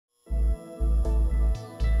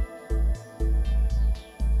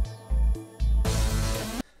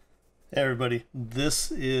Hey everybody,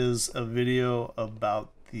 this is a video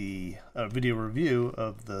about the video review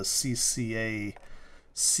of the CCA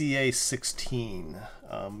CA16,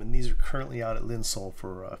 and these are currently out at Linsol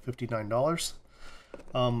for $59.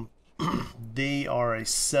 They are a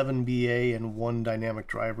 7BA and 1 dynamic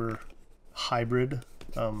driver hybrid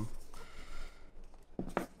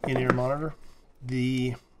in-ear monitor.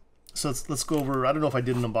 So let's go over, I don't know if I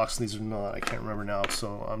did an unboxing of these or not, I can't remember now,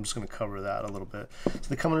 so I'm just going to cover that a little bit. So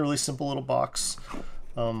they come in a really simple little box.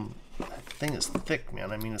 That thing is thick,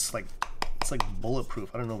 man. I mean, it's like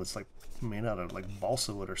bulletproof. I don't know if it's like made out of like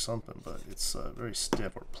balsa wood or something, but it's very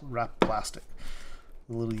stiff, or wrapped plastic.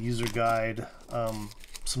 A little user guide,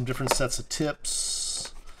 some different sets of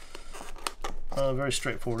tips, very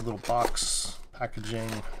straightforward little box packaging.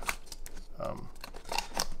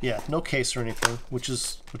 Yeah, no case or anything, which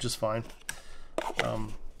is fine.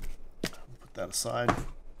 Put that aside.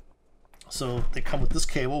 So they come with this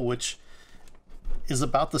cable, which is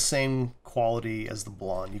about the same quality as the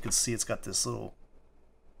Blonde. You can see it's got this little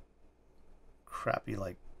crappy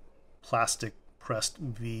like plastic pressed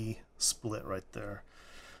V split right there.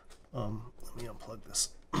 Let me unplug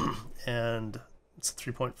this. And it's a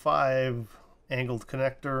 3.5 angled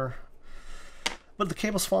connector, but the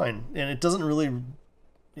cable's fine, and it doesn't really.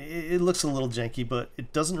 It looks a little janky, but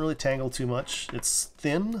it doesn't really tangle too much. It's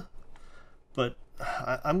thin, but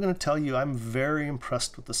I'm going to tell you, I'm very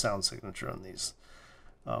impressed with the sound signature on these.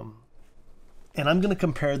 And I'm going to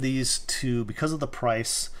compare these to, because of the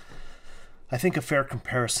price, I think a fair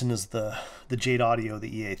comparison is the Jade Audio, the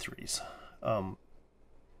EA3s.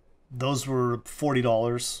 Those were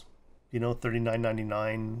 $40, you know,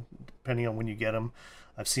 $39.99, depending on when you get them.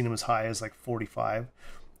 I've seen them as high as like $45.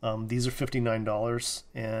 These are $59,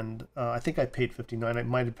 and I think I paid $59. I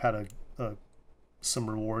might have had some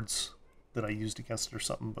rewards that I used against it or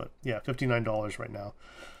something, but yeah, $59 right now.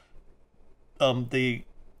 The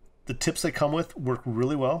tips they come with work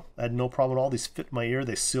really well. I had no problem at all. These fit my ear.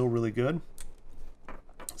 They seal really good.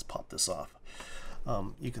 Let's pop this off.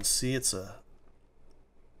 You can see it's a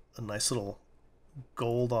nice little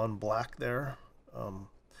gold on black there.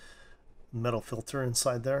 Metal filter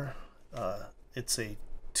inside there. It's a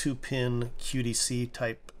 2-pin QDC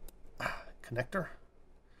type connector.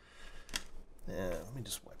 And let me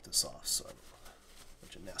just wipe this off so I don't have a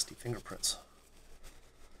bunch of nasty fingerprints.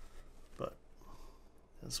 But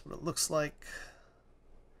that's what it looks like.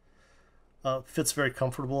 Fits very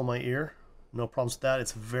comfortable in my ear. No problems with that.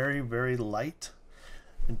 It's very, very light.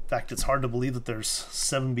 In fact, it's hard to believe that there's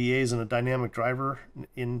 7 BAs and a dynamic driver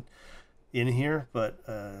in here, but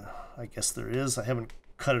I guess there is. I haven't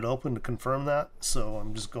cut it open to confirm that, so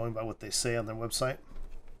I'm just going by what they say on their website.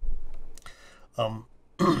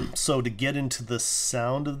 So to get into the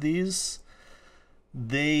sound of these, what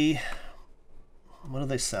do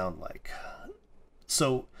they sound like?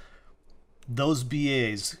 So those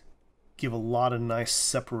BAs give a lot of nice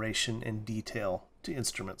separation and detail to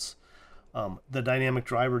instruments. The dynamic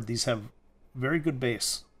driver, these have very good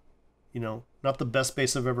bass. You know, not the best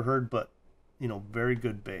bass I've ever heard, but you know, very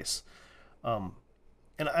good bass.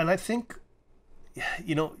 And I think,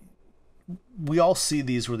 you know, we all see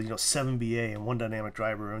these where, you know, 7 BA and 1 dynamic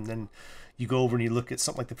driver, and then you go over and you look at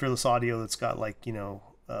something like the Fearless Audio that's got like, you know,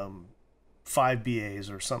 5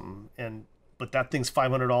 BAs or something, but that thing's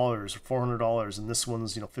 $500 or $400, and this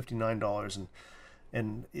one's, you know, $59,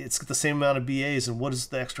 and it's got the same amount of BAs, and what is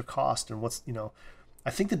the extra cost, and what's, you know,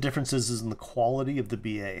 I think the difference is in the quality of the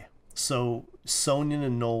BA. So Sonian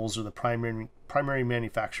and Knowles are the primary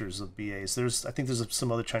manufacturers of BAs. I think there's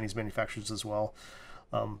some other Chinese manufacturers as well,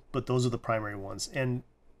 but those are the primary ones. And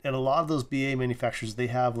a lot of those BA manufacturers, they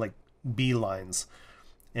have like B lines,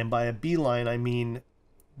 and by a B line I mean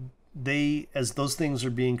as those things are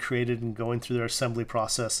being created and going through their assembly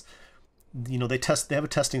process, you know, they have a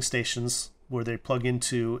testing stations where they plug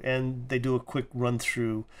into, and they do a quick run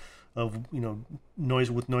through of, you know,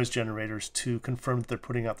 noise generators to confirm that they're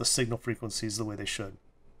putting out the signal frequencies the way they should.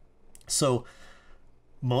 So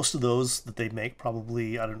most of those that they make,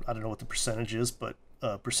 probably, I don't know what the percentage is, but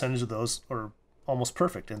percentage of those are almost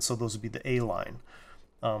perfect, and so those would be the A line.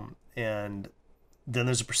 And then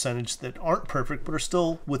there's a percentage that aren't perfect but are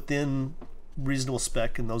still within reasonable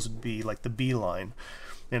spec, and those would be like the B line.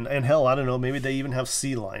 And hell, I don't know, maybe they even have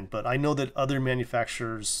C line, but I know that other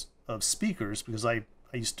manufacturers of speakers, because I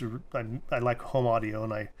like home audio,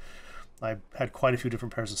 and I had quite a few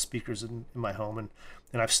different pairs of speakers in my home, and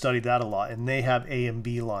I've studied that a lot, and they have A and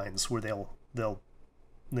B lines where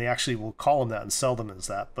they actually will call them that and sell them as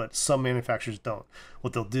that, but some manufacturers don't.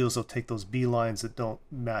 What they'll do is they'll take those B lines that don't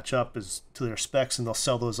match up to their specs, and they'll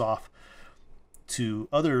sell those off to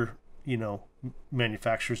other you know,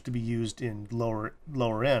 manufacturers to be used in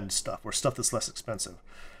lower end stuff, or stuff that's less expensive.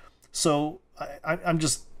 So I'm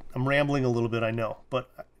rambling a little bit, I know, but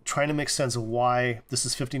trying to make sense of why this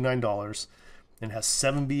is $59 and has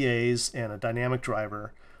 7 BAs and a dynamic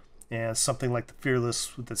driver, and something like the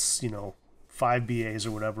Fearless that's, you know, 5 BAs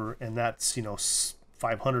or whatever, and that's, you know,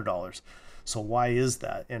 $500. So why is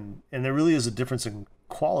that? And there really is a difference in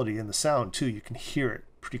quality in the sound too. You can hear it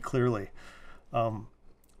pretty clearly.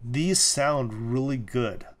 These sound really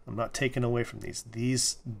good. I'm not taking away from these.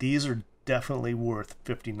 These are definitely worth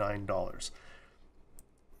 $59.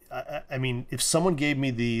 I mean, if someone gave me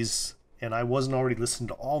these and I wasn't already listening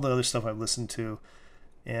to all the other stuff I've listened to,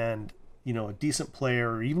 and, you know, a decent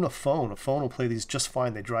player, or even a phone will play these just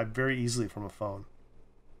fine. They drive very easily from a phone.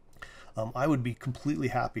 I would be completely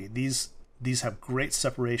happy. These have great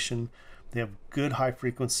separation. They have good high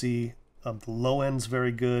frequency. The low end's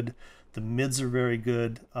very good. The mids are very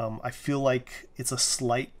good. I feel like it's a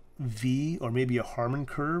slight V, or maybe a Harman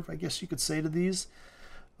curve, I guess you could say, to these.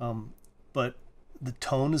 But the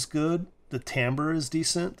tone is good. The timbre is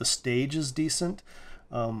decent. The stage is decent.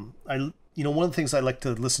 One of the things I like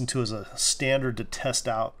to listen to as a standard to test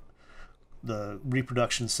out the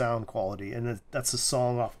reproduction sound quality, and that's a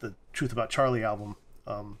song off the Truth About Charlie album,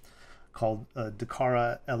 called De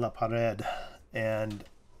Cara a la Pared, and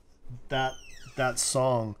that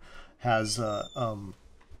song has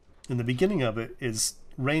in the beginning of it is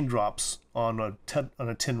raindrops on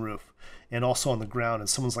a tin roof, and also on the ground, and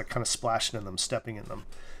someone's like kind of splashing in them, stepping in them.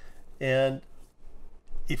 And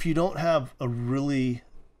if you don't have a really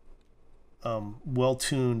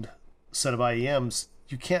well-tuned set of IEMs,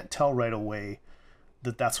 you can't tell right away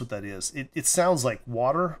that that's what that is. It sounds like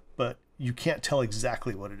water, but you can't tell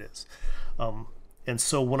exactly what it is. And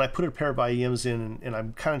so when I put a pair of IEMs in, and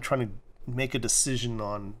I'm kind of trying to make a decision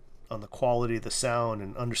on the quality of the sound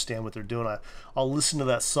and understand what they're doing, I'll listen to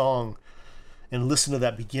that song and listen to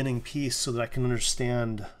that beginning piece so that I can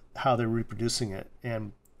understand how they're reproducing it.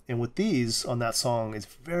 And with these on that song, it's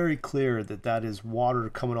very clear that that is water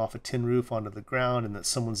coming off a tin roof onto the ground, and that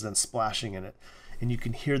someone's then splashing in it. And you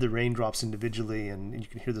can hear the raindrops individually, and you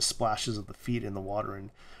can hear the splashes of the feet in the water.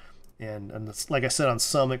 And it's, like I said, on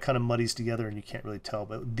some it kind of muddies together and you can't really tell,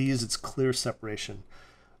 but these, it's clear separation.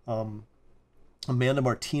 Amanda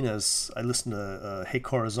Martinez, I listened to Hey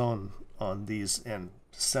Corazon on these, and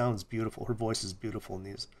sounds beautiful. Her voice is beautiful in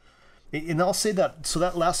these. And I'll say that, so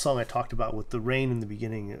that last song I talked about with the rain in the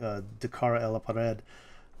beginning, De Cara a la Pared,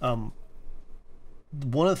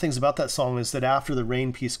 one of the things about that song is that after the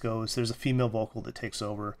rain piece goes, there's a female vocal that takes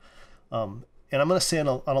over. And I'm going to say on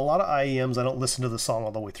a lot of IEMs, I don't listen to the song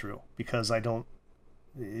all the way through, because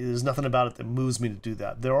there's nothing about it that moves me to do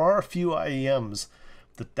that. There are a few IEMs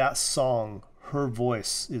that song, her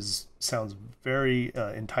voice sounds very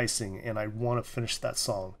enticing, and I want to finish that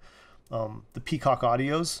song. The Peacock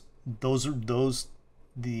audios,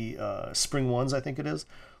 the spring ones, I think it is,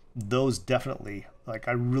 those definitely, like,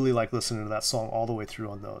 I really like listening to that song all the way through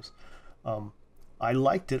on those. I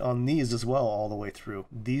liked it on these as well all the way through.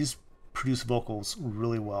 These produce vocals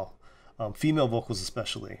really well, female vocals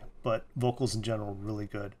especially, but vocals in general really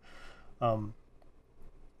good.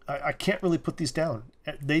 I can't really put these down.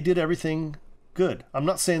 They did everything good. I'm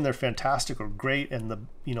not saying they're fantastic or great and the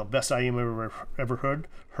best IEM I've ever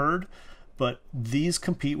heard, but these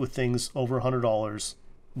compete with things over $100,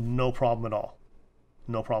 no problem at all.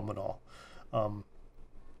 No problem at all.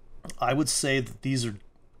 I would say that these are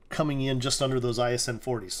coming in just under those ISN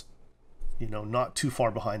 40s, not too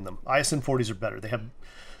far behind them. ISN 40s are better. They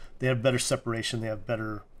have better separation. They have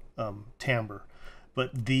better timbre.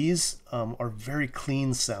 But these are very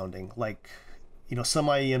clean sounding. Like, some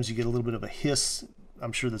IEMs you get a little bit of a hiss.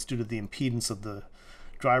 I'm sure that's due to the impedance of the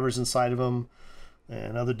drivers inside of them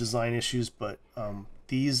and other design issues. But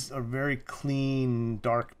these are very clean,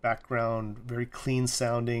 dark background, very clean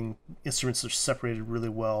sounding. Instruments are separated really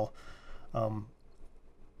well.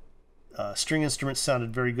 String instruments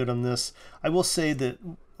sounded very good on this. I will say that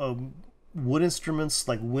wood instruments,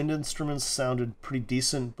 like wind instruments, sounded pretty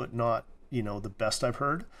decent, but not the best I've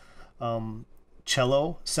heard.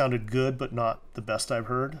 Cello sounded good, but not the best I've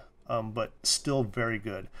heard, but still very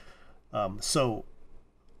good. So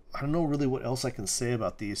I don't know really what else I can say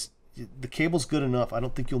about these. The cable's good enough. I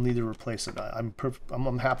don't think you'll need to replace it.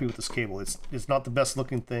 I'm happy with this cable. It's not the best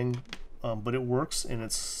looking thing, but it works and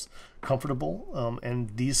it's comfortable.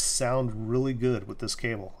 And these sound really good with this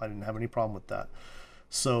cable. I didn't have any problem with that.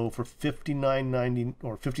 So for $59.90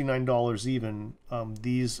 or $59 even,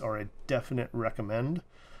 these are a definite recommend.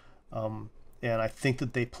 And I think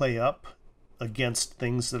that they play up against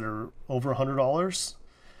things that are over $100.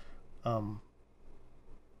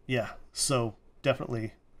 yeah, so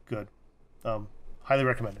definitely good. Highly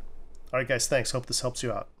recommended. All right, guys, thanks. Hope this helps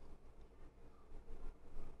you out.